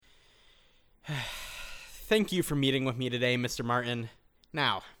Thank you for meeting with me today, Mr. Martin.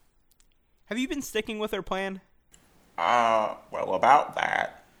 Now, have you been sticking with our plan? Well, about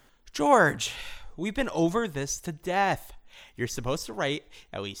that. George, we've been over this to death. You're supposed to write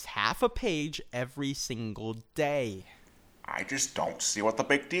at least half a page every single day. I just don't see what the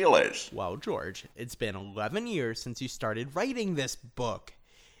big deal is. Well, George, it's been 11 years since you started writing this book.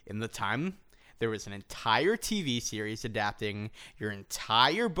 In the time, there was an entire TV series adapting your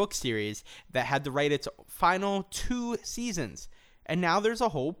entire book series that had to write its final 2 seasons. And now there's a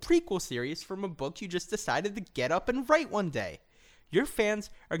whole prequel series from a book you just decided to get up and write one day. Your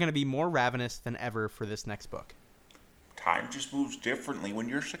fans are going to be more ravenous than ever for this next book. Time just moves differently when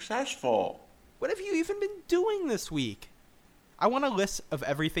you're successful. What have you even been doing this week? I want a list of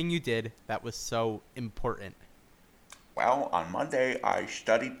everything you did that was so important. Well, on Monday, I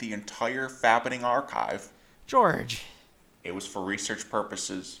studied the entire Fappening archive. George. It was for research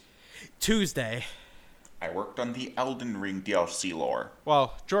purposes. Tuesday. I worked on the Elden Ring DLC lore.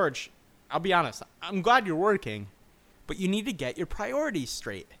 Well, George, I'll be honest. I'm glad you're working, but you need to get your priorities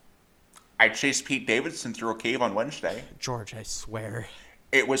straight. I chased Pete Davidson through a cave on Wednesday. George, I swear.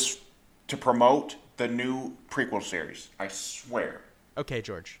 It was to promote the new prequel series. I swear. Okay,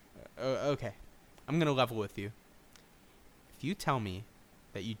 George. Okay. I'm going to level with you. If you tell me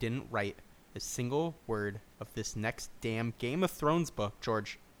that you didn't write a single word of this next damn Game of Thrones book,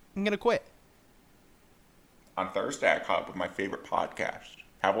 George, I'm going to quit. On Thursday, I caught up with my favorite podcast.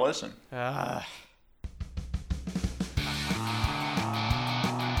 Have a listen.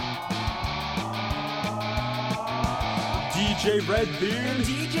 DJ Redbeard And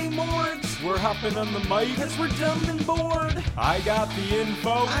DJ Morgs, we're hopping on the mic. because we're dumb and bored. I got the info.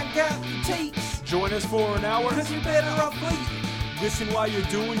 I got the tapes, Join us for an hour. because you're better off late. Listen while you're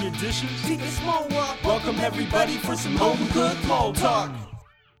doing your dishes. Take a small walk. Welcome everybody for some home cooked mall talk.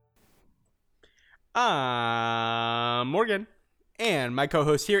 Morgan, and my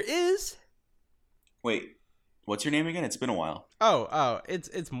co-host here is. Wait, what's your name again? It's been a while.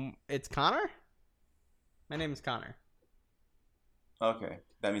 It's Connor. My name is Connor. Okay,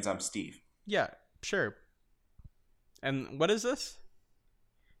 that means I'm Steve. Yeah, sure. And what is this?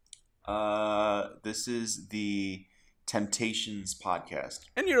 This is the Temptations podcast.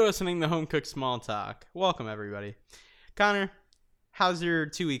 And you're listening to Home Cooked Small Talk. Welcome, everybody. Connor, how's your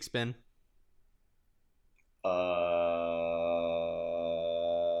 2 weeks been?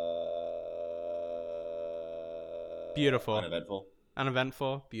 Beautiful.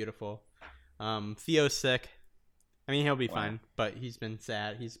 Uneventful. Beautiful. Theo's sick. I mean, he'll be fine, but he's been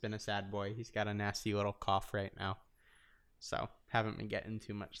sad. He's been a sad boy. He's got a nasty little cough right now. So, haven't been getting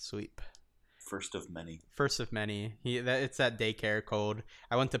too much sleep. First of many. It's that daycare cold.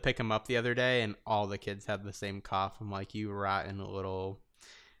 I went to pick him up the other day, and all the kids had the same cough. I'm like, you rotten little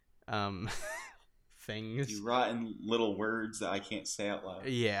things. You rotten little words that I can't say out loud.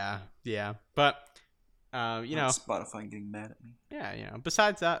 Yeah. But, Spotify getting mad at me. Yeah,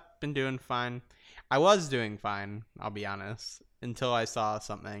 besides that, been doing fine. I was doing fine, I'll be honest, until I saw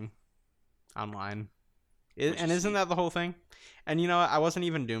something online. And isn't that the whole thing? And you know what? I wasn't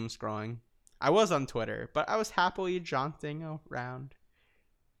even doom scrolling. I was on Twitter, but I was happily jaunting around.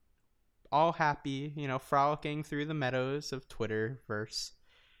 All happy, frolicking through the meadows of Twitterverse.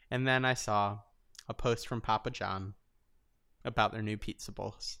 And then I saw a post from Papa John about their new pizza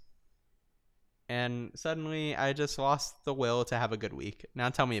bowls. And suddenly, I just lost the will to have a good week. Now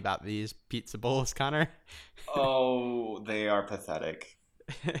tell me about these pizza bowls, Connor. Oh, they are pathetic.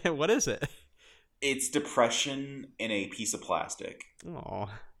 What is it? It's depression in a piece of plastic. Oh.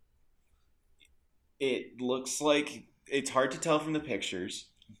 It looks like, it's hard to tell from the pictures,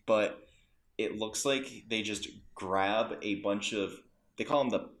 but it looks like they just grab a bunch of, they call them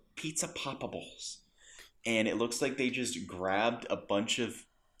the pizza poppables. And it looks like they just grabbed a bunch of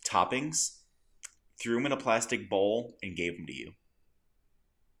toppings, threw them in a plastic bowl, and gave them to you.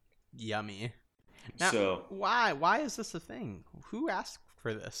 Yummy. Now, So why? Why is this a thing? Who asked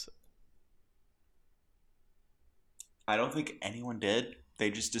for this? I don't think anyone did. They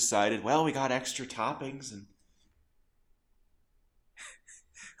just decided, well, we got extra toppings, and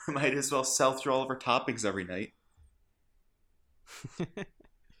we might as well sell through all of our toppings every night.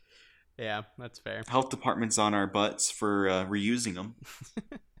 Yeah, that's fair. Health department's on our butts for reusing them.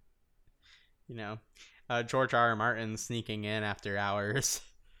 George R. Martin sneaking in after hours.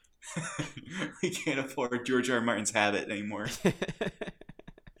 We can't afford George R. R. Martin's habit anymore.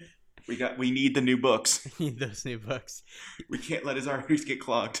 We need the new books. Need those new books. We can't let his arteries get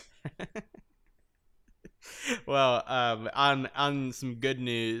clogged. Well, on some good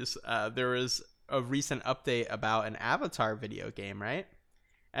news, there was a recent update about an Avatar video game, right?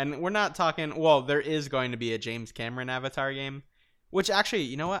 And we're not talking, well, there is going to be a James Cameron Avatar game, which actually,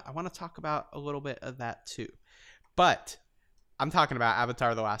 you know what? I want to talk about a little bit of that too. But I'm talking about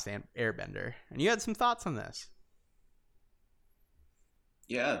Avatar The Last Airbender. And you had some thoughts on this.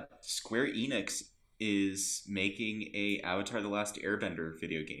 Yeah, Square Enix is making a Avatar: The Last Airbender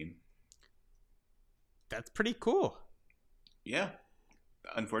video game. That's pretty cool. Yeah.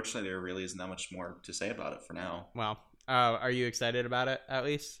 Unfortunately, there really isn't that much more to say about it for now. Well, are you excited about it, at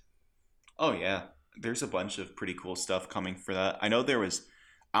least? Oh, yeah. There's a bunch of pretty cool stuff coming for that. I know there was...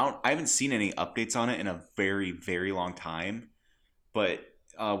 I haven't seen any updates on it in a very, very long time. But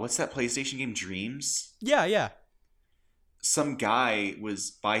what's that PlayStation game, Dreams? Yeah. Some guy was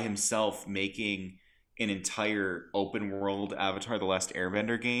by himself making an entire open world Avatar: The Last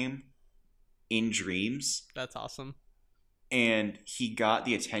Airbender game in Dreams. That's awesome. And he got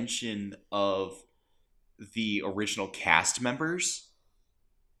the attention of the original cast members,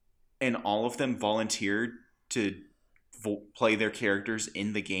 and all of them volunteered to play their characters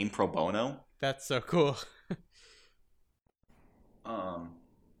in the game pro bono. That's so cool. I'm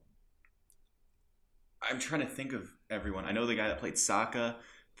trying to think of everyone. I know the guy that played Sokka,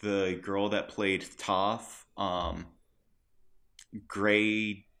 the girl that played Toph,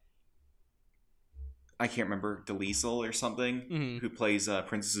 Gray, I can't remember, Delisle or something, who plays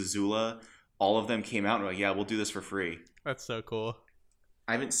Princess Azula. All of them came out and were like, yeah, we'll do this for free. That's so cool.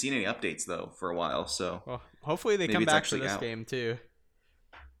 I haven't seen any updates, though, for a while, so... Well, hopefully they maybe come it's back to actually this out. game, too.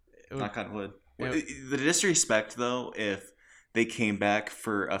 Knock on wood. Yeah. The disrespect, though, if they came back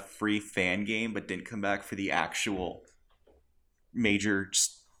for a free fan game but didn't come back for the actual major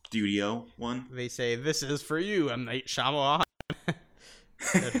studio one. They say, this is for you, M. Night Shyamalan.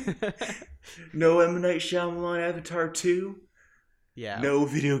 No M. Night Shyamalan Avatar 2? Yeah. No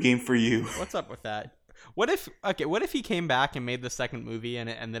video game for you. What's up with that? What if he came back and made the second movie and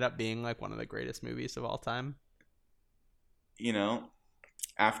it ended up being like one of the greatest movies of all time? You know,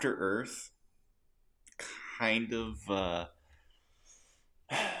 After Earth, kind of, well,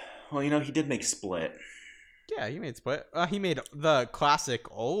 you know, he did make Split. Yeah, he made Split. He made the classic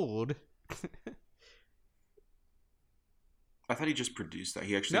Old. I thought he just produced that.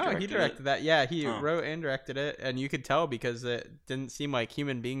 He actually directed he directed that. Yeah, he Oh. wrote and directed it, and you could tell because it didn't seem like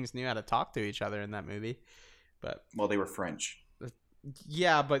human beings knew how to talk to each other in that movie. But Well, they were French.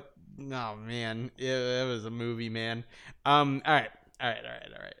 yeah, but no, man, it was a movie, man. All right.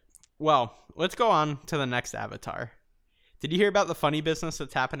 Well, let's go on to the next Avatar. Did you hear about the funny business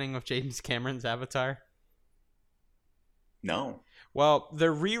that's happening with James Cameron's Avatar? No. Well,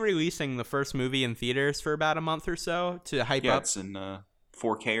 they're re-releasing the first movie in theaters for about a month or so to hype Yeah, up. it's in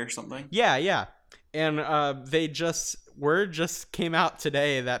 4K or something. Yeah. And word just came out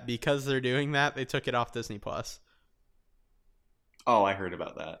today that because they're doing that, they took it off Disney Plus. Oh, I heard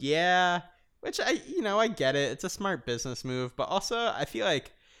about that. Yeah, which I get it. It's a smart business move, but also I feel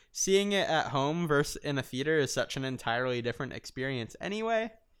like seeing it at home versus in a theater is such an entirely different experience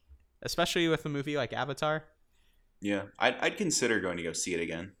anyway, especially with a movie like Avatar. Yeah, I'd consider going to go see it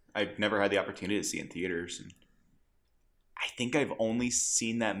again. I've never had the opportunity to see it in theaters, and I think I've only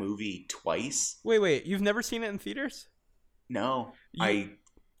seen that movie twice. Wait, you've never seen it in theaters? No, I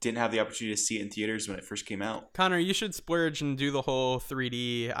didn't have the opportunity to see it in theaters when it first came out. Connor, you should splurge and do the whole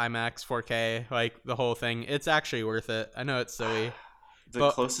 3D, IMAX, 4K, like the whole thing. It's actually worth it. I know it's silly.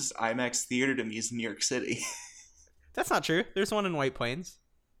 The closest IMAX theater to me is New York City. That's not true. There's one in White Plains.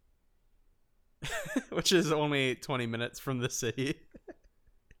 Which is only 20 minutes from the city.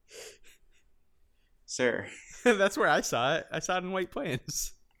 Sir. That's where I saw it. I saw it in White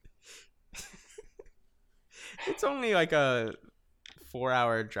Plains. It's only like a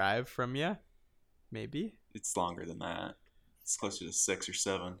 4-hour drive from you. Maybe. It's longer than that. It's closer to 6 or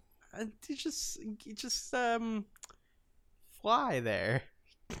 7. You just fly there.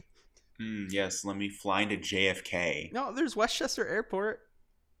 Yes, let me fly into JFK. No, there's Westchester Airport.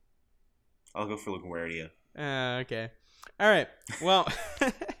 I'll go for LaGuardia. Okay. All right. Well,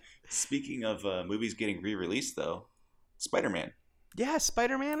 Speaking of movies getting re-released, though, Spider-Man. yeah,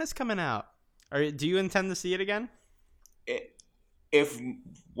 Spider-Man is coming out. Do you intend to see it again? If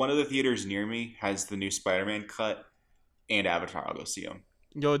one of the theaters near me has the new Spider-Man cut and Avatar, I'll go see them.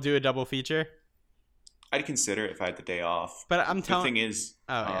 You'll do a double feature? I'd consider it if I had the day off. But I'm The telling... thing is,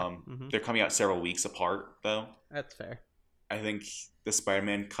 they're coming out several weeks apart, though. That's fair. I think the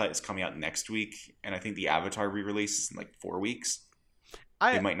Spider-Man cut is coming out next week, and I think the Avatar re-release is in like 4 weeks.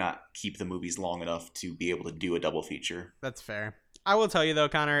 They might not keep the movies long enough to be able to do a double feature. That's fair. I will tell you though,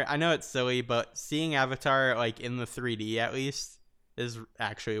 Connor, I know it's silly, but seeing Avatar like in the 3D at least is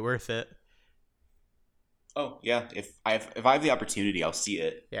actually worth it. Oh yeah, if I have the opportunity, I'll see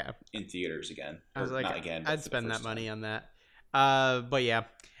it Yeah. in theaters again. I was Or like, not again. but I'd for the spend that first money time. on that. But yeah.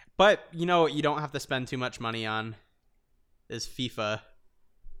 But you know what you don't have to spend too much money on is FIFA.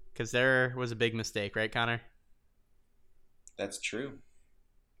 Because there was a big mistake, right, Connor? That's true.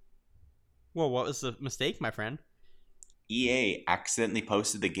 Well, what was the mistake, my friend? EA accidentally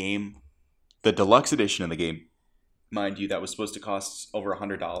posted the game, the deluxe edition of the game, mind you, that was supposed to cost over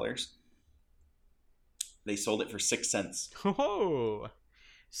 $100. They sold it for 6 cents. Oh,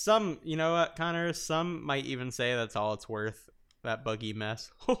 some, you know what, Connor? Some might even say that's all it's worth. That buggy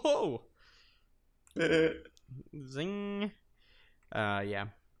mess. Ho Zing. Yeah.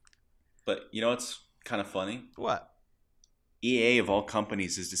 But you know what's kind of funny? What? EA of all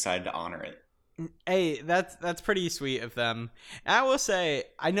companies has decided to honor it. Hey, that's pretty sweet of them. And I will say,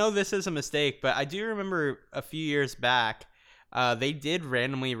 I know this is a mistake, but I do remember a few years back, they did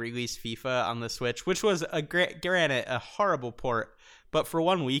randomly release FIFA on the Switch, which was granted a horrible port, but for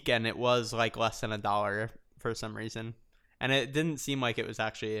one weekend it was like less than $1 for some reason, and it didn't seem like it was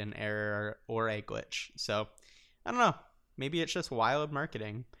actually an error or a glitch. So I don't know, maybe it's just wild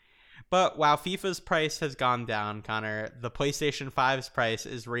marketing. But while FIFA's price has gone down, Connor, the PlayStation 5's price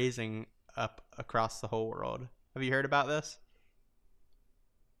is raising up across the whole world. Have you heard about this?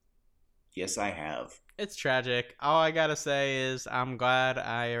 Yes, I have. It's tragic. All I gotta say is I'm glad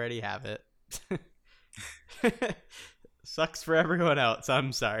I already have it. Sucks for everyone else.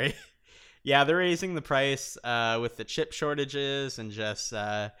 I'm sorry. Yeah, they're raising the price with the chip shortages and just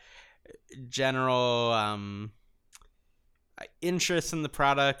general interest in the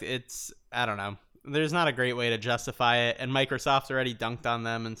product. I don't know. There's not a great way to justify it, and Microsoft already dunked on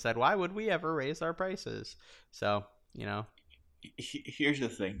them and said, why would we ever raise our prices? So, you know. Here's the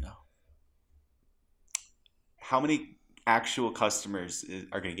thing, though. How many actual customers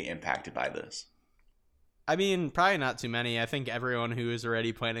are going to get impacted by this? I mean, probably not too many. I think everyone who is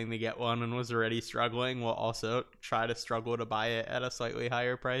already planning to get one and was already struggling will also try to struggle to buy it at a slightly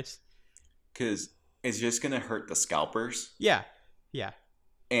higher price. Because it's just going to hurt the scalpers. Yeah.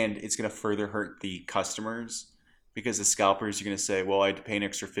 And it's going to further hurt the customers because the scalpers are going to say, well, I had to pay an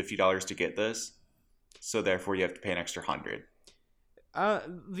extra $50 to get this. So therefore you have to pay an extra $100.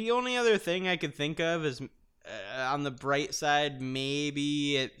 The only other thing I could think of is on the bright side,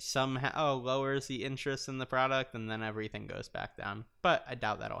 maybe it somehow lowers the interest in the product and then everything goes back down. But I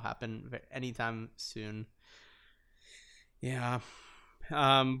doubt that'll happen anytime soon. Yeah.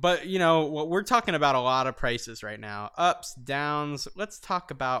 But you know what, we're talking about a lot of prices right now, ups, downs. Let's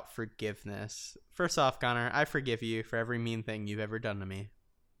talk about forgiveness. First off, Connor, I forgive you for every mean thing you've ever done to me.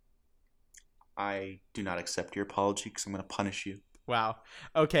 I do not accept your apology because I'm going to punish you. Wow.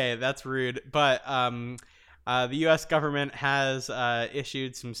 Okay, that's rude. But the U.S. government has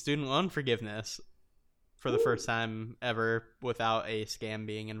issued some student loan forgiveness for the first time ever without a scam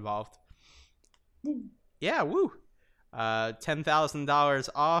being involved. Yeah, woo. $10,000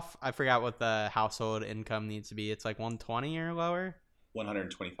 off. I forgot what the household income needs to be. It's like 120 or lower.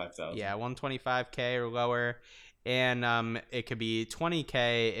 125,000. Yeah, 125K or lower, and it could be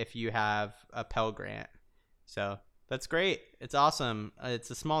 20K if you have a Pell Grant. So that's great. It's awesome. It's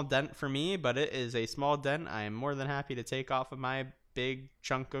a small dent for me, but it is a small dent I am more than happy to take off of my big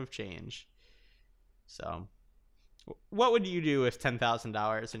chunk of change. So, what would you do with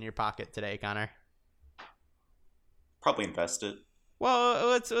 $10,000 in your pocket today, Connor? Probably invest it. Well,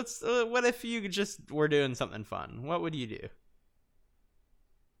 let's what if you just were doing something fun? What would you do?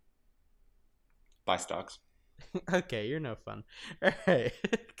 Buy stocks. Okay, you're no fun. All right.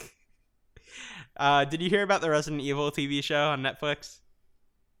 Did you hear about the Resident Evil TV show on Netflix?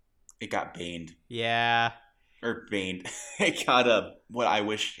 It got baned. Yeah. Or baned. It got what I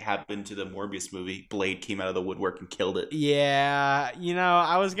wish happened to the Morbius movie. Blade came out of the woodwork and killed it. Yeah, you know,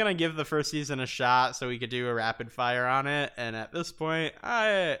 I was gonna give the first season a shot so we could do a rapid fire on it, and at this point,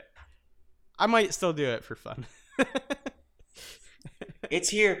 I might still do it for fun. It's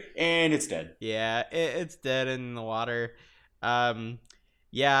here and it's dead. Yeah, it's dead in the water.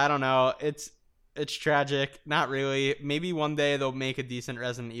 Yeah, I don't know. It's tragic. Not really. Maybe one day they'll make a decent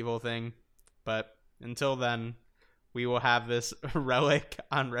Resident Evil thing, but until then, we will have this relic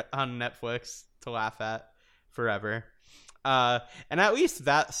on Netflix to laugh at forever. And at least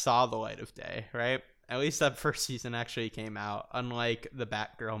that saw the light of day, right? At least that first season actually came out, unlike the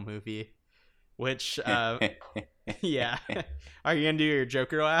Batgirl movie, which, yeah. Are you going to do your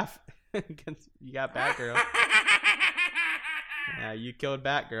Joker laugh? You got Batgirl. Yeah, you killed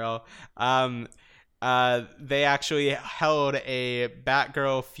Batgirl. They actually held a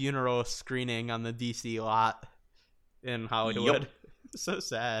Batgirl funeral screening on the DC lot in Hollywood. Yep. So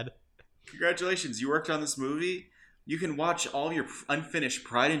sad. Congratulations, you worked on this movie. You can watch all your unfinished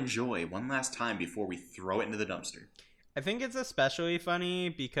Pride and Joy one last time before we throw it into the dumpster. I think it's especially funny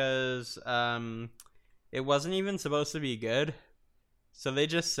because it wasn't even supposed to be good. So they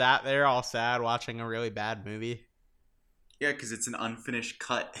just sat there all sad watching a really bad movie. Yeah, because it's an unfinished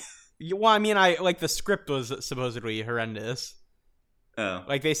cut. Well, I mean, the script was supposedly horrendous. Oh.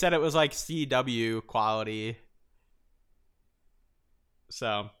 Like, they said it was, like, CW quality.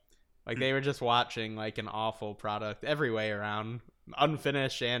 So, like, they were just watching, like, an awful product every way around.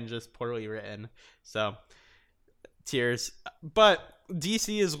 Unfinished and just poorly written. So, tears. But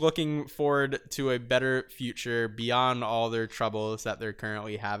DC is looking forward to a better future beyond all their troubles that they're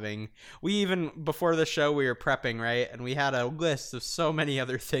currently having. We even, before the show, we were prepping, right? And we had a list of so many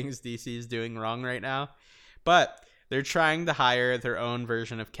other things DC is doing wrong right now. But they're trying to hire their own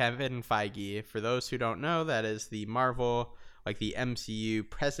version of Kevin Feige. For those who don't know, that is the Marvel, like the MCU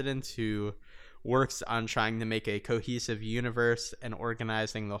president who works on trying to make a cohesive universe and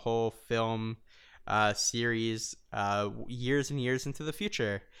organizing the whole film series years and years into the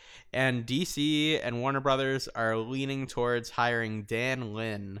future. And DC and Warner Brothers are leaning towards hiring Dan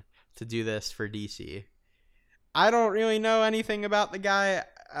Lin to do this for DC. I don't really know anything about the guy.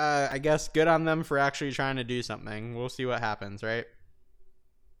 I guess good on them for actually trying to do something. We'll see what happens, right?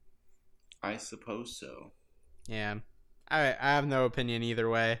 I suppose so. Yeah. I have no opinion either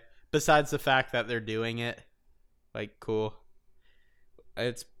way. Besides the fact that they're doing it. Like, cool.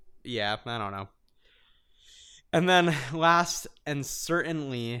 It's, yeah, I don't know. And then last and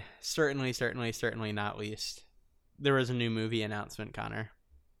certainly not least, there was a new movie announcement, Connor,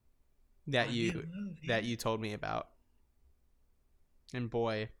 that you told me about. And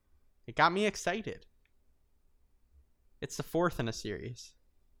boy, it got me excited. It's the fourth in a series.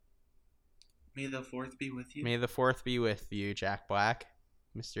 May the fourth be with you. May the fourth be with you, Jack Black,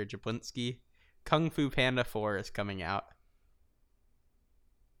 Mr. Jablinski. Kung Fu Panda 4 is coming out.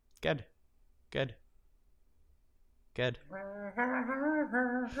 Good.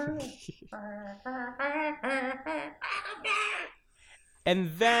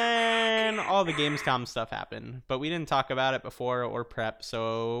 And then all the Gamescom stuff happened, but we didn't talk about it before or prep,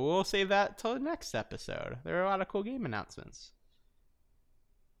 so we'll save that till the next episode. There are a lot of cool game announcements.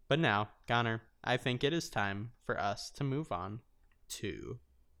 But now, Connor, I think it is time for us to move on to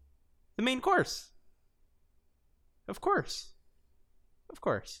the main course. Of course.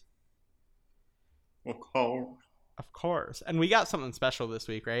 And we got something special this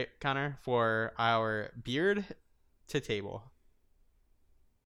week, right, Connor? For our Beard to Table.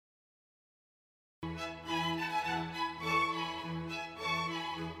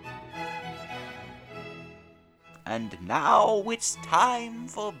 And now it's time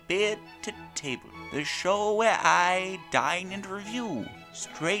for Beard to Table, the show where I dine and review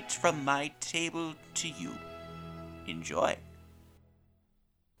straight from my table to you. Enjoy.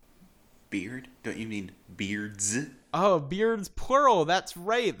 Beard? Don't you mean beards? Oh, beards plural. That's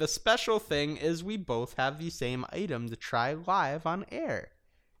right. The special thing is we both have the same item to try live on air.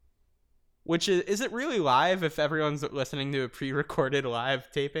 Which is it really live if everyone's listening to a pre-recorded live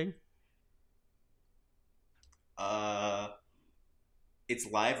taping? It's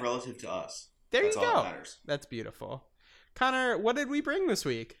live relative to us. There That's you all go. that matters. That's beautiful. Connor, what did we bring this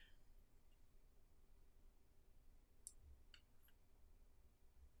week?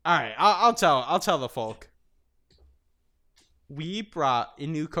 All right, I'll tell the folk. We brought a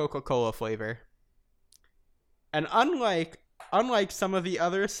new Coca-Cola flavor. And unlike some of the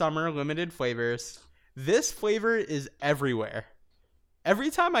other summer limited flavors, this flavor is everywhere.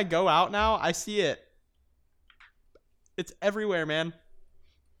 Every time I go out now, I see it. It's everywhere, man.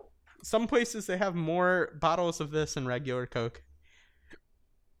 Some places they have more bottles of this than regular Coke.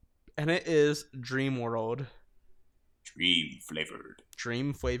 And it is Dream World. Dream flavored.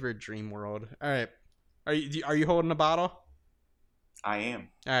 Dream flavored Dream World. All right. Are you holding a bottle? I am.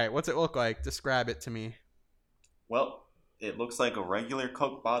 All right. What's it look like? Describe it to me. Well, it looks like a regular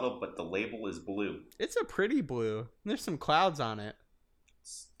Coke bottle, but the label is blue. It's a pretty blue. There's some clouds on it.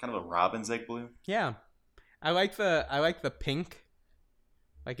 It's kind of a robin's egg blue. Yeah. I like the pink.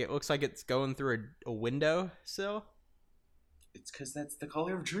 Like it looks like it's going through a window sill. It's because that's the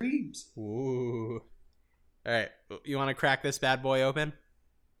color of dreams. Ooh. All right. You want to crack this bad boy open?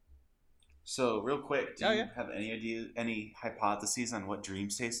 So, real quick, do Oh, you yeah. have any hypotheses on what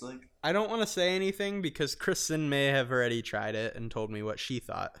dreams taste like? I don't want to say anything because Kristen may have already tried it and told me what she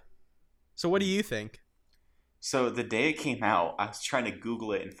thought. So what do you think? So, the day it came out, I was trying to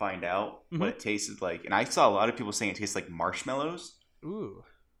Google it and find out what it tasted like. And I saw a lot of people saying it tastes like marshmallows. Ooh.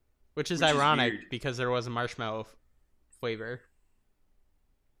 Which is Which is ironic weird. because there was a marshmallow flavor.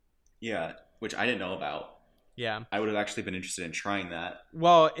 Yeah, which I didn't know about. Yeah. I would have actually been interested in trying that.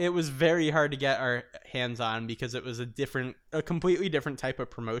 Well, it was very hard to get our hands on because it was a completely different type of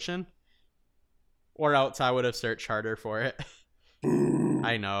promotion. Or else I would have searched harder for it.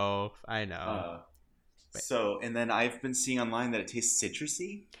 I know. So, and then I've been seeing online that it tastes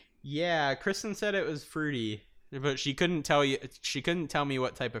citrusy. Yeah, Kristen said it was fruity, but she couldn't tell me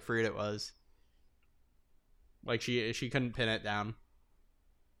what type of fruit it was. Like she couldn't pin it down.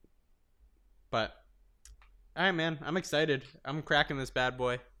 But all right, man, I'm excited. I'm cracking this bad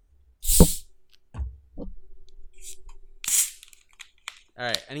boy. All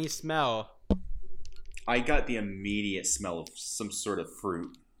right, any smell? I got the immediate smell of some sort of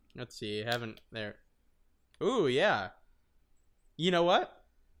fruit. Let's see. Haven't there. Ooh, yeah. You know what?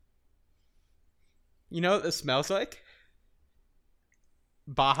 You know what this smells like?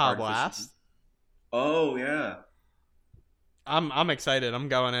 Baja Blast. Oh yeah. I'm excited. I'm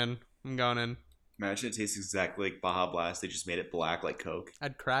going in. Imagine it tastes exactly like Baja Blast. They just made it black like Coke.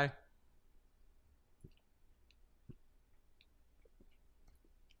 I'd cry.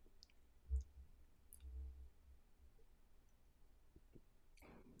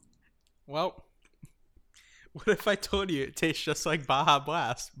 Well, what if I told you it tastes just like Baja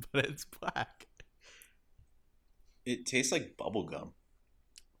Blast, but it's black? It tastes like bubble gum.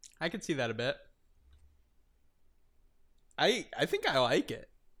 I could see that a bit. I think I like it.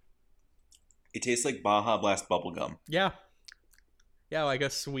 It tastes like Baja Blast bubble gum. Yeah. Yeah, like a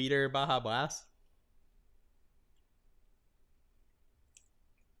sweeter Baja Blast.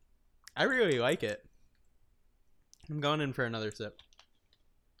 I really like it. I'm going in for another sip.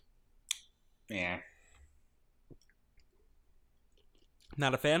 Yeah.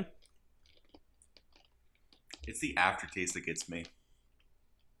 Not a fan? It's the aftertaste that gets me.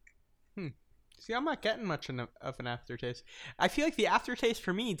 See, I'm not getting much of an aftertaste. I feel like the aftertaste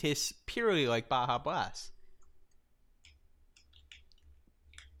for me tastes purely like Baja Blast.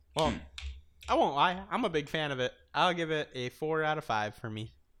 Well, I won't lie. I'm a big fan of it. I'll give it a 4 out of 5 for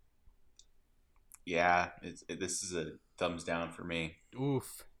me. Yeah, this is a thumbs down for me.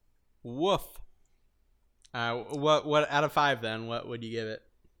 Oof. Woof. What out of 5 then? What would you give it?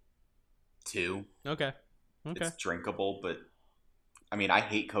 2. Okay. It's drinkable, but I mean, I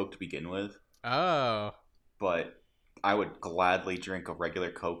hate Coke to begin with. Oh. But I would gladly drink a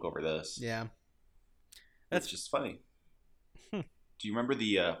regular Coke over this. Yeah. That's just funny. Do you remember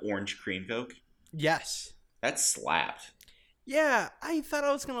the orange cream Coke? Yes. That slapped. Yeah, I thought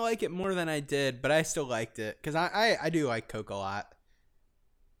I was going to like it more than I did, but I still liked it. Because I do like Coke a lot.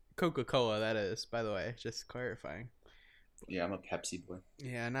 Coca-Cola, that is, by the way. Just clarifying. Yeah, I'm a Pepsi boy.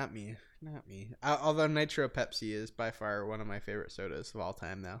 Yeah, not me. Although Nitro Pepsi is by far one of my favorite sodas of all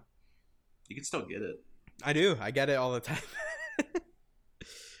time now. You can still get it. I do. I get it all the time.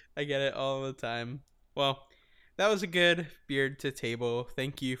 I get it all the time. Well, that was a good beard to table.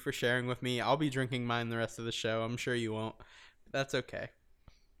 Thank you for sharing with me. I'll be drinking mine the rest of the show. I'm sure you won't. But that's okay.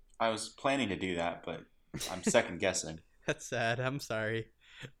 I was planning to do that, but I'm second guessing. That's sad. I'm sorry.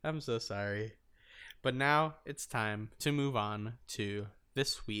 I'm so sorry. But now it's time to move on to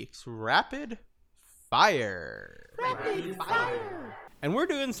this week's Rapid Fire. Rapid Fire. And we're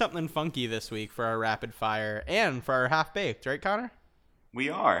doing something funky this week for our Rapid Fire and for our Half Baked, right, Connor? We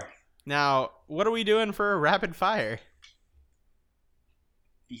are. Now, what are we doing for a Rapid Fire?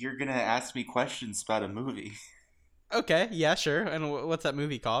 You're going to ask me questions about a movie. Okay, yeah, sure. And what's that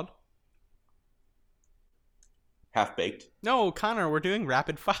movie called? Half Baked. No, Connor, we're doing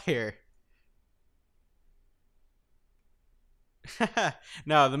Rapid Fire.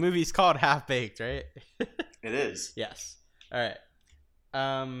 No, the movie's called Half Baked, right? It is. Yes. All right.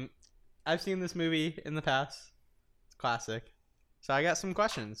 I've seen this movie in the past. It's classic. So I got some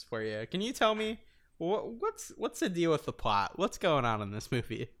questions for you. Can you tell me what's the deal with the plot? What's going on in this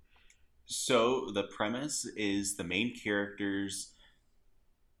movie? So the premise is the main characters,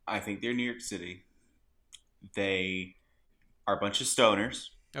 I think they're New York City. They are a bunch of stoners.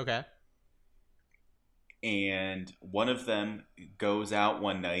 Okay. And one of them goes out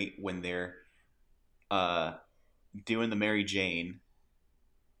one night when they're doing the Mary Jane,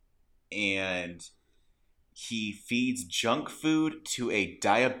 and he feeds junk food to a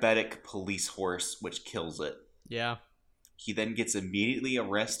diabetic police horse, which kills it. Yeah. He then gets immediately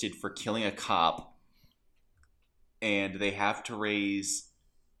arrested for killing a cop, and they have to raise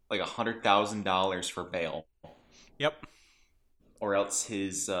like $100,000 for bail. Yep. Or else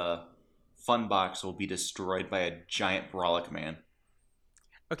his fun box will be destroyed by a giant brolic man.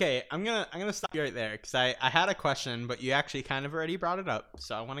 Okay, I'm gonna stop you right there because I had a question, but you actually kind of already brought it up,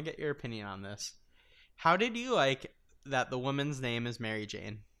 so I want to get your opinion on this. How did you like that the woman's name is Mary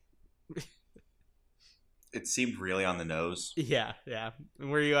Jane? It seemed really on the nose. Yeah, yeah.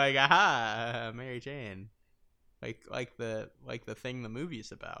 Were you like, aha, Mary Jane, like the thing the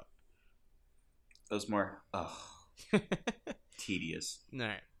movie's about? It was more, tedious. All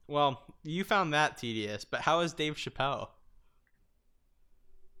right. Well, you found that tedious, but how is Dave Chappelle?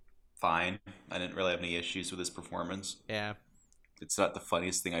 Fine. I didn't really have any issues with his performance. Yeah, It's not the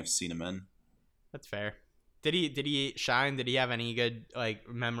funniest thing I've seen him in. that's fair. Did he shine? Did he have any good, like,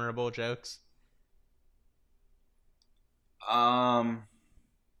 memorable jokes? I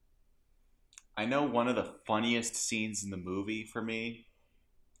know one of the funniest scenes in the movie for me,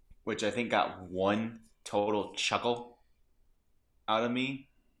 which I think got one total chuckle out of me,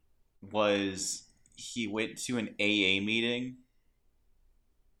 was he went to an AA meeting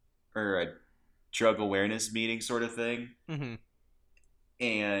or a drug awareness meeting sort of thing, Mm-hmm.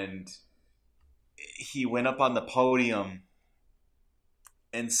 and he went up on the podium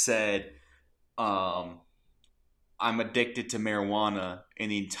and said, I'm addicted to marijuana,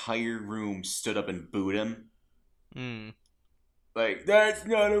 and the entire room stood up and booed him. Mm. Like, that's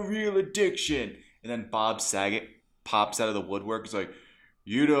not a real addiction. And then Bob Saget pops out of the woodwork. He's like,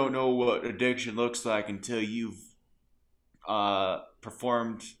 you don't know what addiction looks like until you've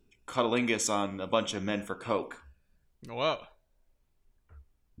performed cunnilingus on a bunch of men for coke. Whoa.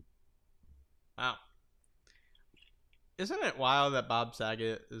 Wow. Isn't it wild that Bob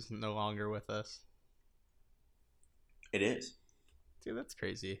Saget is no longer with us? It is. Dude, that's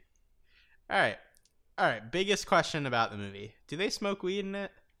crazy. All right. Biggest question about the movie: do they smoke weed in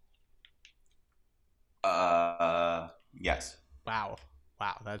it? Yes. Wow.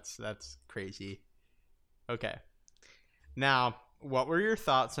 That's crazy. Okay. Now, what were your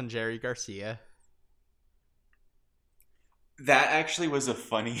thoughts on Jerry Garcia? That actually was a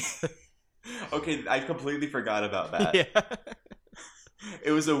funny... Okay, I completely forgot about that. Yeah.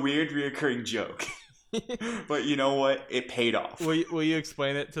 It was a weird reoccurring joke. But you know what? It paid off. Will you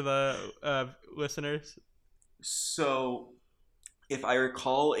explain it to the listeners? So, if I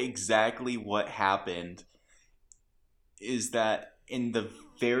recall exactly what happened, is that in the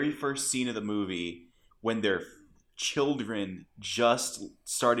very first scene of the movie, when they're children just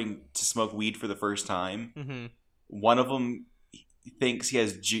starting to smoke weed for the first time, Mm-hmm. one of them thinks he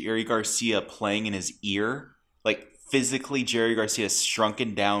has Jerry Garcia playing in his ear. Like, physically, Jerry Garcia is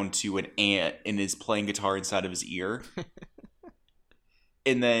shrunken down to an ant and is playing guitar inside of his ear.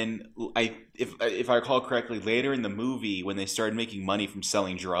 And then, if I recall correctly, later in the movie, when they started making money from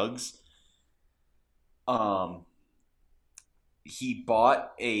selling drugs, he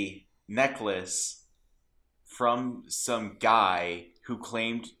bought a necklace from some guy who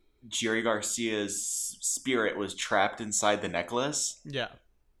claimed Jerry Garcia's spirit was trapped inside the necklace. Yeah.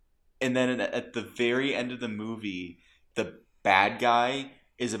 And then at the very end of the movie, the bad guy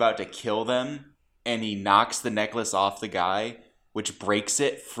is about to kill them, and he knocks the necklace off the guy, which breaks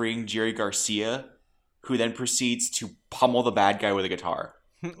it, freeing Jerry Garcia, who then proceeds to pummel the bad guy with a guitar.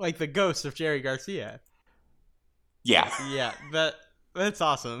 Like the ghost of Jerry Garcia. Yeah. Yeah, that's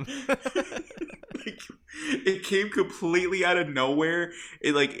awesome. It came completely out of nowhere.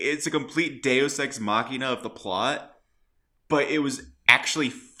 It's a complete Deus Ex Machina of the plot, but it was actually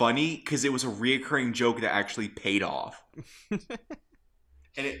funny because it was a reoccurring joke that actually paid off. And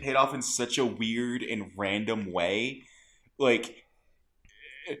it paid off in such a weird and random way. Like,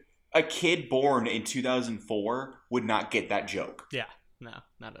 a kid born in 2004 would not get that joke. Yeah, no,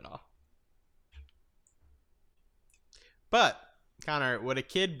 not at all. But, Connor, would a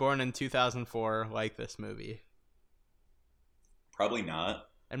kid born in 2004 like this movie? Probably not.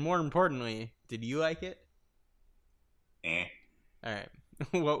 And more importantly, did you like it? Eh. All right.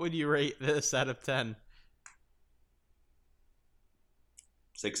 What would you rate this out of 10?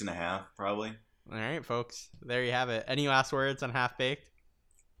 6.5, probably. All right, folks. There you have it. Any last words on Half Baked?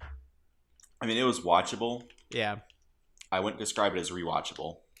 I mean, it was watchable. Yeah. I wouldn't describe it as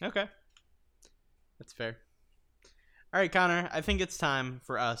rewatchable. Okay. That's fair. All right, Connor, I think it's time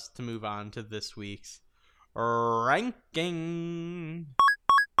for us to move on to this week's ranking.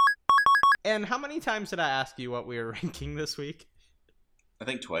 And how many times did I ask you what we were ranking this week? I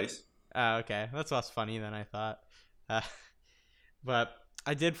think twice. Okay. That's less funny than I thought. But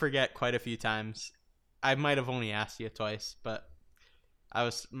I did forget quite a few times. I might have only asked you twice, but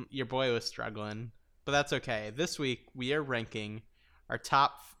your boy was struggling. But that's okay. This week, we are ranking our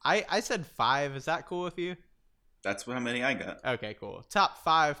top... I said 5. Is that cool with you? That's how many I got. Okay, cool. Top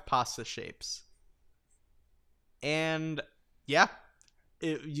 5 pasta shapes. And, yeah,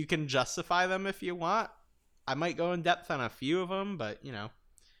 you can justify them if you want. I might go in depth on a few of them, but, you know,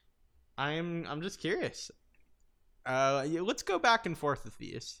 I'm just curious. Let's go back and forth with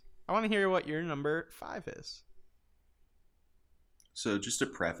these. I want to hear what your number 5 is. So just to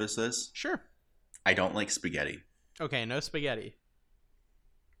preface this, Sure. I don't like spaghetti. Okay, no spaghetti.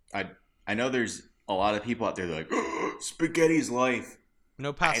 I know there's a lot of people out there that are like, spaghetti's life. No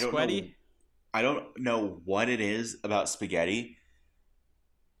I don't know- pasquetti? I don't know what it is about spaghetti.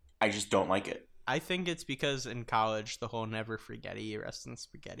 I just don't like it. I think it's because in college, the whole never forgetty rest in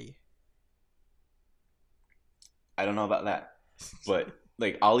spaghetti. I don't know about that. But,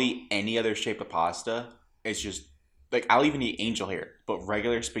 like, I'll eat any other shape of pasta. It's just, like, I'll even eat angel hair. But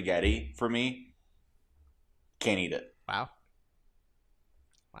regular spaghetti, for me, can't eat it. Wow.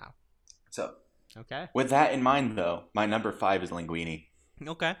 So, Okay. with that in mind, though, my number 5 is linguine.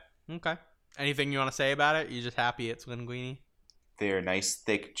 Okay. Anything you want to say about it? You just happy it's linguine? They're nice,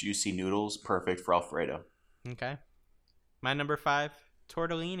 thick, juicy noodles, perfect for Alfredo. Okay. My number 5,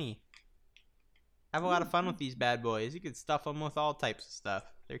 tortellini. Have a lot of fun with these bad boys. You can stuff them with all types of stuff.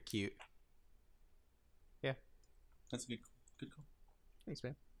 They're cute. That's a good call. Thanks,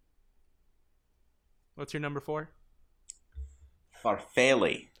 man. What's your number 4?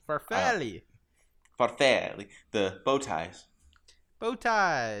 Farfalle. Farfalle. Farfalle. The bow ties. Bow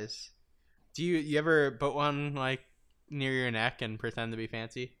ties. Do you ever put one like near your neck and pretend to be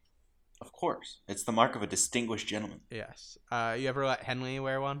fancy? Of course. It's the mark of a distinguished gentleman. Yes. You ever let Henley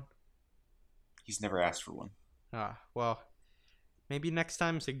wear one? He's never asked for one. Well, maybe next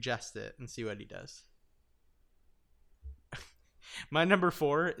time suggest it and see what he does. My number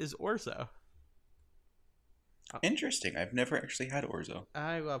 4 is orzo. Interesting. I've never actually had orzo.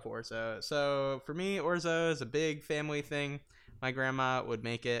 I love orzo. So for me, orzo is a big family thing. My grandma would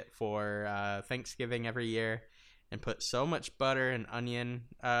make it for Thanksgiving every year and put so much butter and onion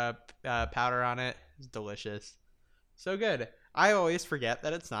powder on it. It's delicious. So good. I always forget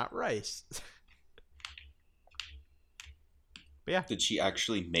that it's not rice. But yeah. Did she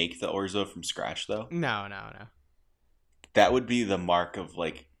actually make the orzo from scratch, though? No. That would be the mark of,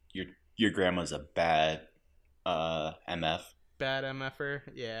 like, your grandma's a bad MF. Bad MFer?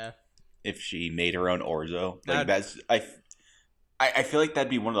 Yeah. If she made her own orzo. Like, That'd- I feel like that'd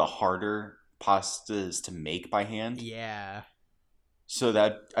be one of the harder pastas to make by hand. Yeah.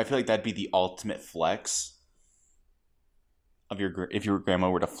 So I feel like that'd be the ultimate flex of if your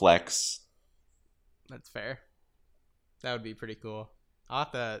grandma were to flex. That's fair. That would be pretty cool. I'll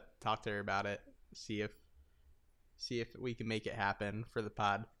have to talk to her about it. See if we can make it happen for the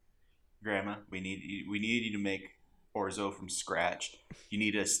pod. Grandma, we need you to make orzo from scratch. You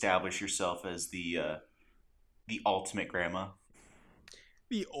need to establish yourself as the ultimate grandma.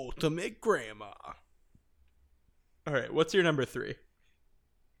 The ultimate grandma. All right, what's your number 3?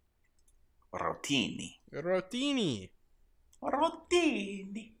 Rotini. Rotini.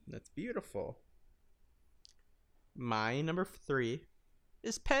 Rotini. That's beautiful. My number 3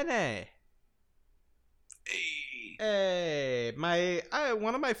 is penne. Hey,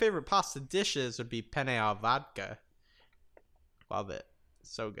 one of my favorite pasta dishes would be penne al vodka. Love it.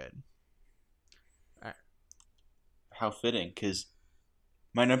 So good. All right. How fitting, because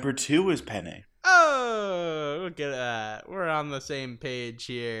my number 2 is penne. Oh, look at that. We're on the same page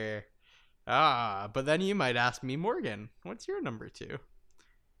here. But then you might ask me, Morgan, what's your number 2?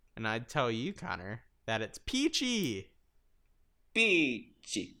 And I'd tell you, Connor, that it's peachy.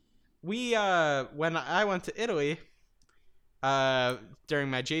 Peachy. When I went to Italy, during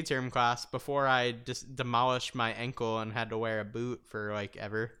my J-term class, before I just demolished my ankle and had to wear a boot for like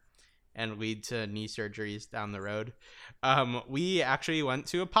ever and lead to knee surgeries down the road, we actually went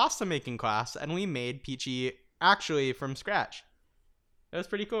to a pasta making class and we made peachy actually from scratch. It was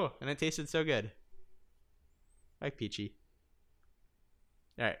pretty cool and it tasted so good. I like peachy.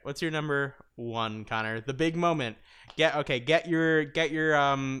 All right, what's your number 1, Connor? The big moment. Get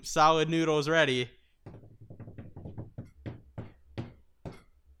your solid noodles ready.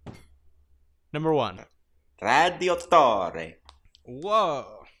 Number 1. Radiatore.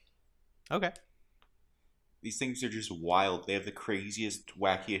 Whoa. Okay. These things are just wild. They have the craziest,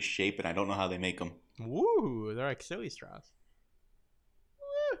 wackiest shape, and I don't know how they make them. Woo, they're like silly straws.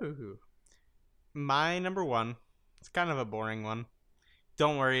 Woo. My number 1. It's kind of a boring one.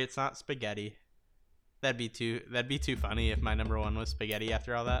 Don't worry, it's not spaghetti. That'd be too funny if my number 1 was spaghetti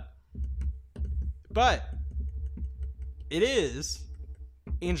after all that. But it is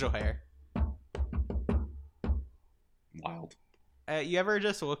angel hair. Wild. You ever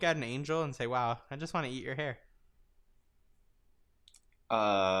just look at an angel and say, "Wow, I just want to eat your hair"?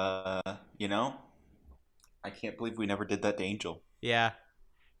 You know, I can't believe we never did that to Angel. Yeah.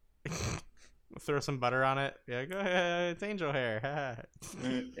 Throw some butter on it. Yeah, go ahead. It's angel hair.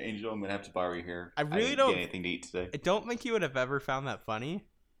 Angel, I'm gonna have to borrow your hair. I really didn't don't- get anything to eat today. I don't think you would have ever found that funny,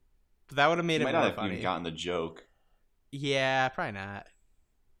 But that would have made You it might more not have funny. even gotten the joke. Yeah, probably not.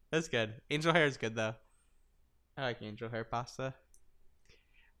 That's good. Angel hair is good though. I like angel hair pasta.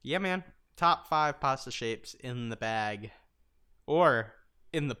 Yeah, man. Top 5 pasta shapes in the bag. Or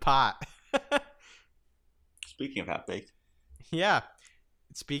in the pot. Speaking of half-baked. Yeah.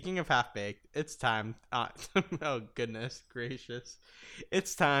 Speaking of half-baked, it's time. Oh, goodness gracious.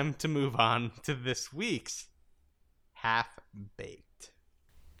 It's time to move on to this week's half-baked.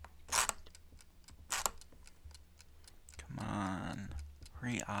 Come on.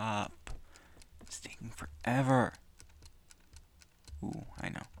 Hurry up. It's taking forever. Ooh, I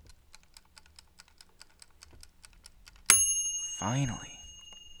know. Finally.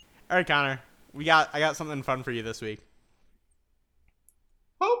 All right, Connor. I got something fun for you this week.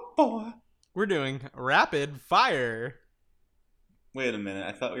 Oh, boy. We're doing rapid fire. Wait a minute.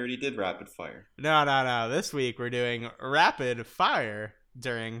 I thought we already did rapid fire. No. This week we're doing rapid fire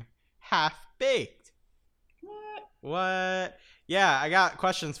during half baked. What? Yeah, I got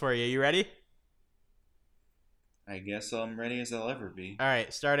questions for you. You ready? I guess I'm ready as I'll ever be. All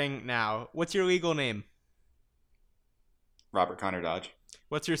right, starting now. What's your legal name? Robert Connor Dodge.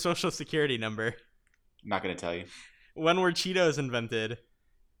 What's your social security number? Not going to tell you. When were Cheetos invented?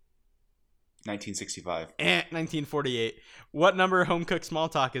 1965. 1948. What number home cooked small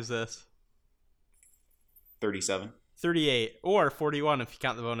talk is this? 37. 38 or 41 if you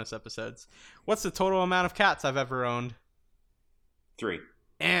count the bonus episodes. What's the total amount of cats I've ever owned? 3.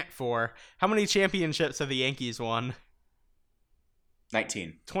 4. How many championships have the Yankees won?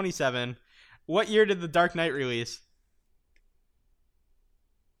 19. 27. What year did The Dark Knight release?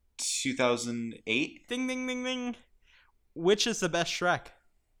 2008. Ding, ding, ding, ding. Which is the best Shrek?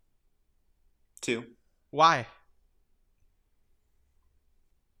 2. Why?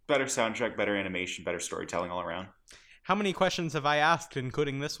 Better soundtrack, better animation, better storytelling all around. How many questions have I asked,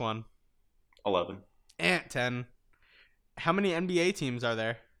 including this one? 11. 10. How many NBA teams are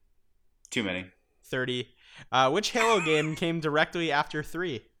there? Too many. 30. Which Halo game came directly after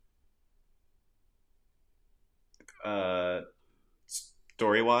 3?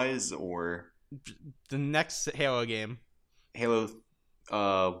 Story-wise, or The next Halo game. Halo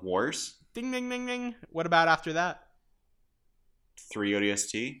Wars? Ding, ding, ding, ding. What about after that? 3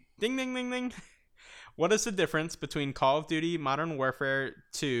 ODST? Ding, ding, ding, ding. What is the difference between Call of Duty Modern Warfare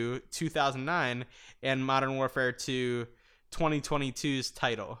 2 2009 and Modern Warfare 2 2022's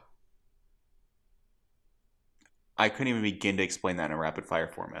title? I couldn't even begin to explain that in a rapid fire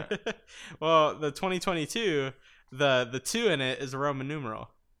format. Well, the 2022, the 2 in it is a Roman numeral.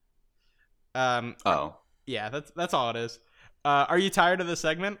 Oh. Yeah, that's all it is. Are you tired of this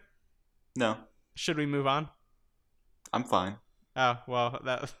segment? No. Should we move on? I'm fine. Oh, well,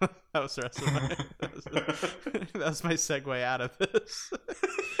 that was the rest of my that was my segue out of this.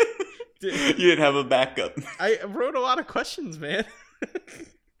 You didn't have a backup. I wrote a lot of questions, man.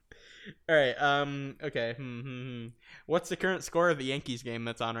 All right. Okay. What's the current score of the Yankees game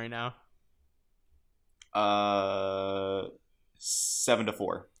that's on right now? 7-4.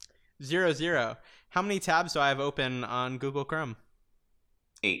 0-0. How many tabs do I have open on Google Chrome?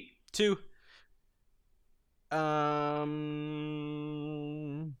 8. 2.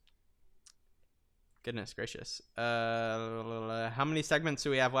 Goodness gracious. How many segments do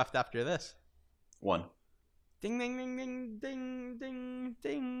we have left after this? 1. Ding, ding, ding, ding, ding, ding,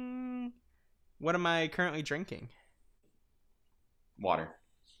 ding. What am I currently drinking? Water.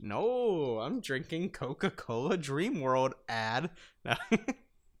 No, I'm drinking Coca-Cola Dream World ad. No.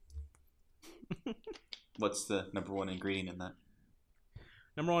 What's the number 1 ingredient in that?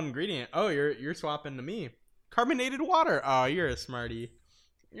 Number 1 ingredient. Oh, you're swapping to me. Carbonated water. Oh, you're a smarty.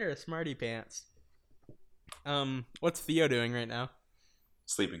 You're a smarty pants. What's Theo doing right now?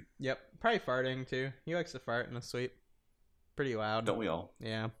 Sleeping. Yep, probably farting too. He likes to fart in his sleep. Pretty loud. Don't we all?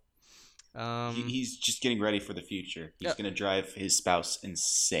 Yeah. He's just getting ready for the future. He's going to drive his spouse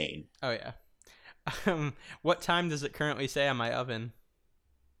insane. Oh yeah. What time does it currently say on my oven?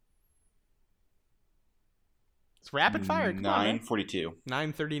 It's rapid fire. Come on, man. 9:42.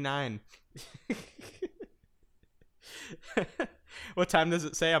 9:39. What time does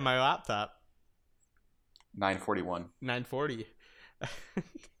it say on my laptop? 9:41. 9:40.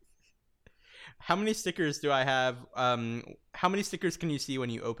 How many stickers do I have? How many stickers can you see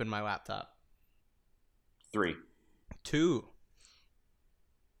when you open my laptop? 3. 2.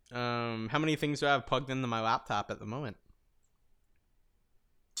 How many things do I have plugged into my laptop at the moment?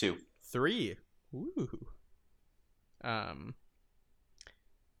 2. 3. Ooh.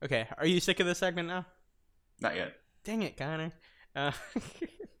 Okay, are you sick of this segment now? Not yet. Dang it, Connor.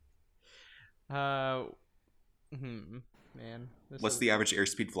 man. What's the average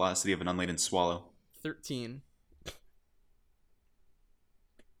airspeed velocity of an unladen swallow? 13.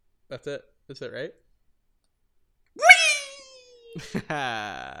 That's it. Is it right?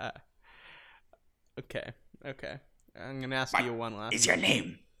 Okay. I'm gonna ask you one last. Is your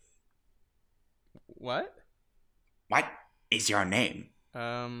name? What? What is your name?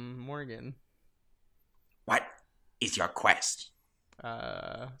 Morgan. What is your quest?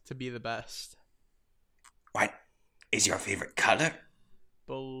 To be the best. What is your favorite color?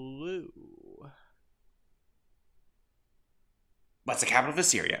 Blue. What's the capital of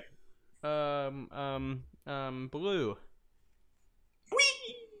Assyria? Blue.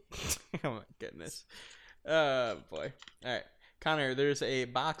 Whee! Oh my goodness. Oh boy. Alright. Connor, there's a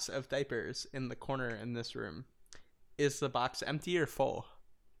box of diapers in the corner in this room. Is the box empty or full?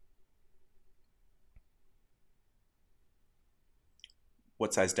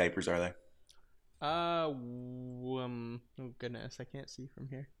 What size diapers are they? Oh goodness, I can't see from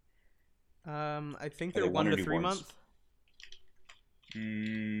here. I think Are they're they 1 one or to 3 newborns? month.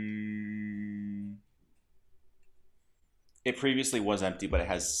 It previously was empty, but it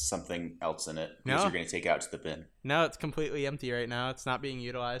has something else in it because No. you're going to take it out to the bin. No, it's completely empty right now. It's not being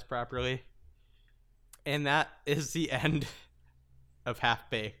utilized properly. And that is the end of Half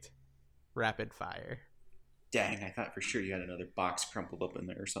Baked Rapid Fire. Dang, I thought for sure you had another box crumpled up in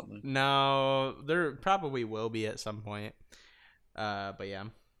there or something. No, there probably will be at some point. But yeah.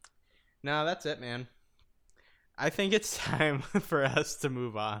 No, that's it, man. I think it's time for us to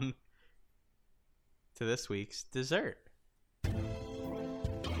move on to this week's dessert.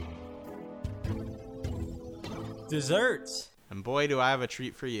 Desserts. And boy, do I have a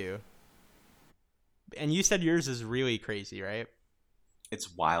treat for you. And you said yours is really crazy, right? It's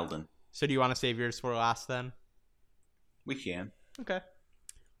wildin'. So do you want to save yours for last then? We can. Okay.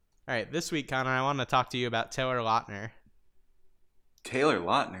 All right, this week, Connor, I want to talk to you about Taylor Lautner. Taylor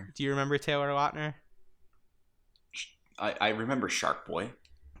Lautner. Do you remember Taylor Lautner? I remember Shark Boy.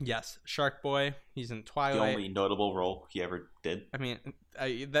 Yes, Shark Boy. He's in The Twilight. only notable role he ever did. I mean,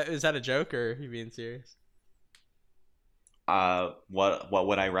 is that a joke or are you being serious? What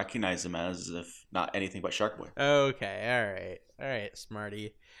would I recognize him as if not anything but Shark Boy? Okay, all right,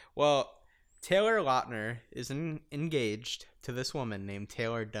 smarty. Well, Taylor Lautner is engaged to this woman named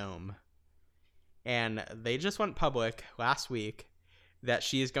Taylor Dome. And they just went public last week that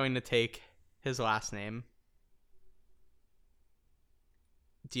she is going to take his last name.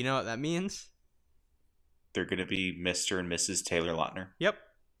 Do you know what that means? They're going to be Mr. and Mrs. Taylor Lautner. Yep.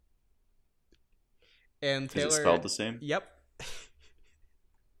 And Taylor... Is it spelled the same? Yep.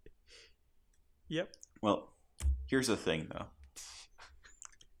 Yep. Well, here's the thing, though.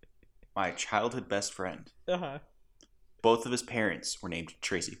 My childhood best friend, Uh-huh. both of his parents were named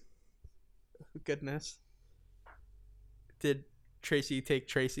Tracy. Goodness. Did Tracy take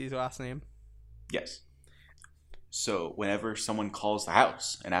Tracy's last name? Yes. So whenever someone calls the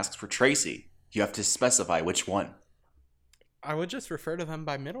house and asks for Tracy, you have to specify which one. I would just refer to them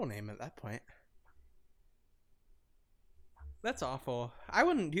by middle name at that point. That's awful. I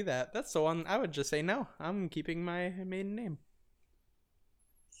wouldn't do that. That's the one I would just say no. I'm keeping my maiden name.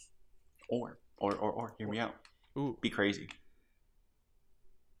 Or, hear me out. Ooh. Be crazy.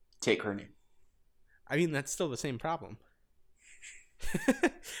 Take her name. I mean, that's still the same problem.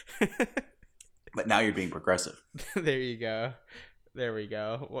 But now you're being progressive. There you go. There we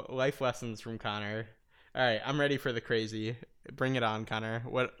go. Life lessons from Connor. All right, I'm ready for the crazy. Bring it on, Connor.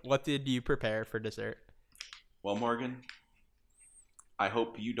 What did you prepare for dessert? Well, Morgan, I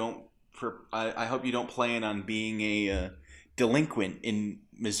hope you don't. I hope you don't plan on being a delinquent in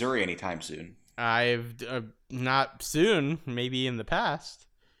Missouri anytime soon. I've not soon, maybe in the past.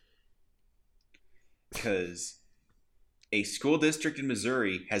 Because a school district in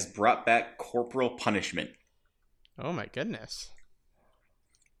Missouri has brought back corporal punishment. Oh my goodness.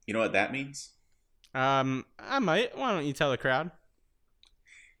 You know what that means? I might. Why don't you tell the crowd?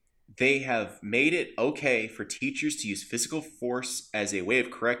 They have made it okay for teachers to use physical force as a way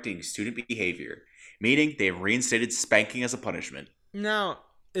of correcting student behavior, meaning they've reinstated spanking as a punishment. Now,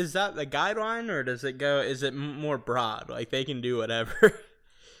 is that the guideline or does it go, is it more broad? Like they can do whatever?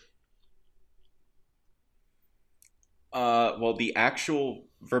 Well, the actual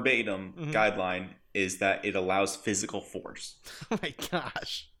verbatim guideline is that it allows physical force. Oh my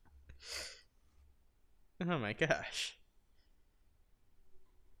gosh. Oh my gosh.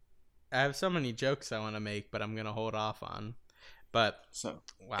 I have so many jokes I want to make, but I'm going to hold off on. But, So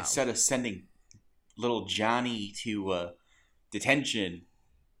wow. instead of sending little Johnny to detention,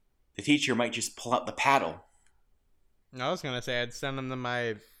 the teacher might just pull out the paddle. I was going to say I'd send him to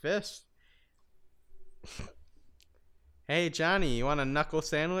my fist. Hey, Johnny, you want a knuckle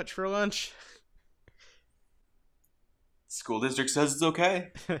sandwich for lunch? School district says it's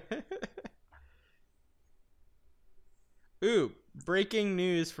okay. Ooh, breaking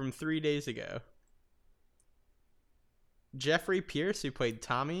news from 3 days ago. Jeffrey Pierce, who played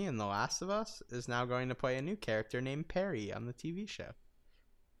Tommy in The Last of Us, is now going to play a new character named Perry on the TV show.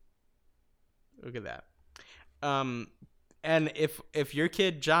 Look at that. And if your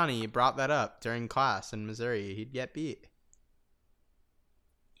kid Johnny brought that up during class in Missouri, he'd get beat.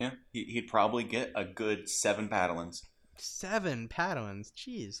 Yeah, he'd probably get a good 7 paddlings. 7 paddlings?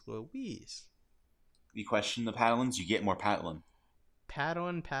 Jeez Louise. You question the paddlings, you get more paddling.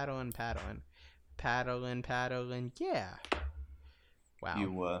 Paddling. Paddling, yeah.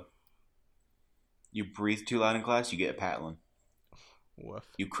 Wow. You breathe too loud in class, you get a paddling. Woof.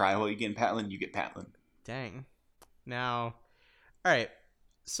 You cry while you get paddling, you get paddling. Dang. Now, all right.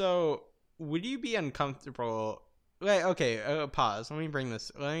 So, would you be uncomfortable? Wait, okay. Pause.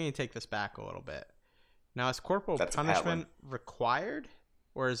 Let me take this back a little bit. Now, is corporal That's punishment required,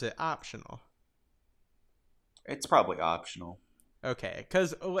 or is it optional? It's probably optional. Okay,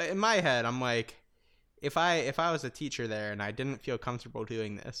 because in my head, I'm like, if I was a teacher there and I didn't feel comfortable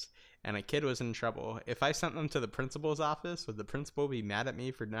doing this, and a kid was in trouble, if I sent them to the principal's office, would the principal be mad at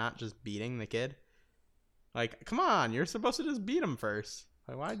me for not just beating the kid? Like, come on, you're supposed to just beat him first.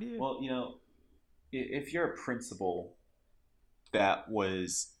 Like, why do you? Well, if you're a principal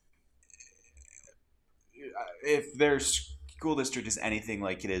if their school district is anything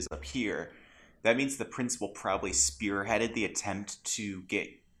like it is up here, that means the principal probably spearheaded the attempt to get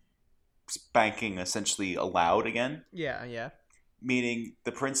spanking essentially allowed again. Yeah. Meaning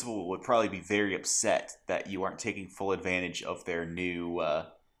the principal would probably be very upset that you aren't taking full advantage of their new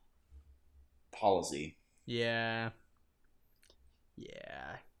policy. Yeah.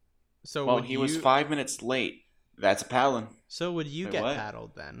 So Well, he was 5 minutes late. That's a paddling. So would you Wait, get what?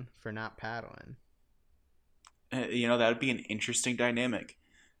 paddled then for not paddling? That would be an interesting dynamic.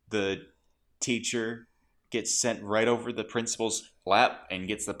 The teacher gets sent right over the principal's lap and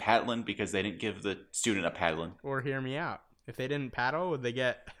gets the paddling because they didn't give the student a paddling. Or hear me out. If they didn't paddle, would they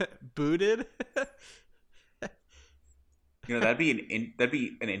get booted? That'd be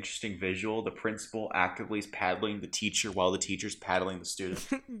an interesting visual. The principal actively is paddling the teacher while the teacher's paddling the student.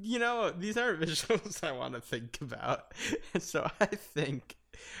 These aren't visuals I want to think about. So I think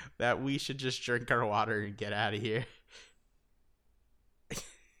that we should just drink our water and get out of here.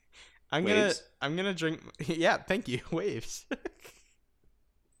 I'm gonna drink. Yeah, thank you. Waves.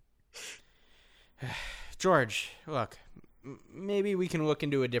 George, look, maybe we can look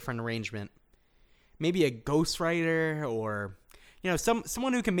into a different arrangement. Maybe a ghostwriter or,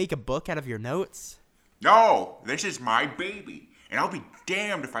 someone who can make a book out of your notes. No, this is my baby, and I'll be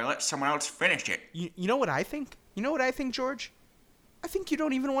damned if I let someone else finish it. You know what I think? George? I think you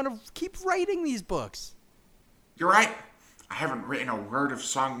don't even want to keep writing these books. You're right. I haven't written a word of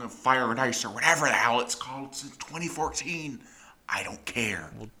Song of Fire and Ice or whatever the hell it's called since 2014. I don't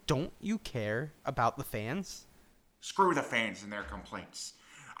care. Well, don't you care about the fans? Screw the fans and their complaints.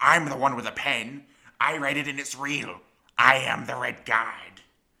 I'm the one with a pen. I write it and it's real. I am the Red Guide.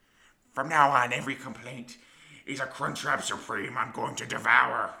 From now on, every complaint is a Crunchwrap Supreme I'm going to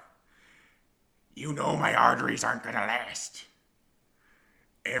devour. You know my arteries aren't going to last.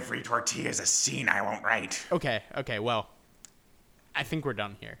 Every tortilla is a scene I won't write. Okay, well, I think we're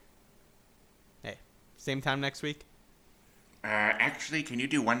done here. Hey, same time next week? Actually, can you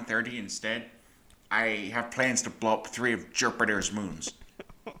do 1:30 instead? I have plans to blow up 3 of Jupiter's moons.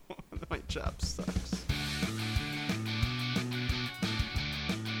 My job sucks.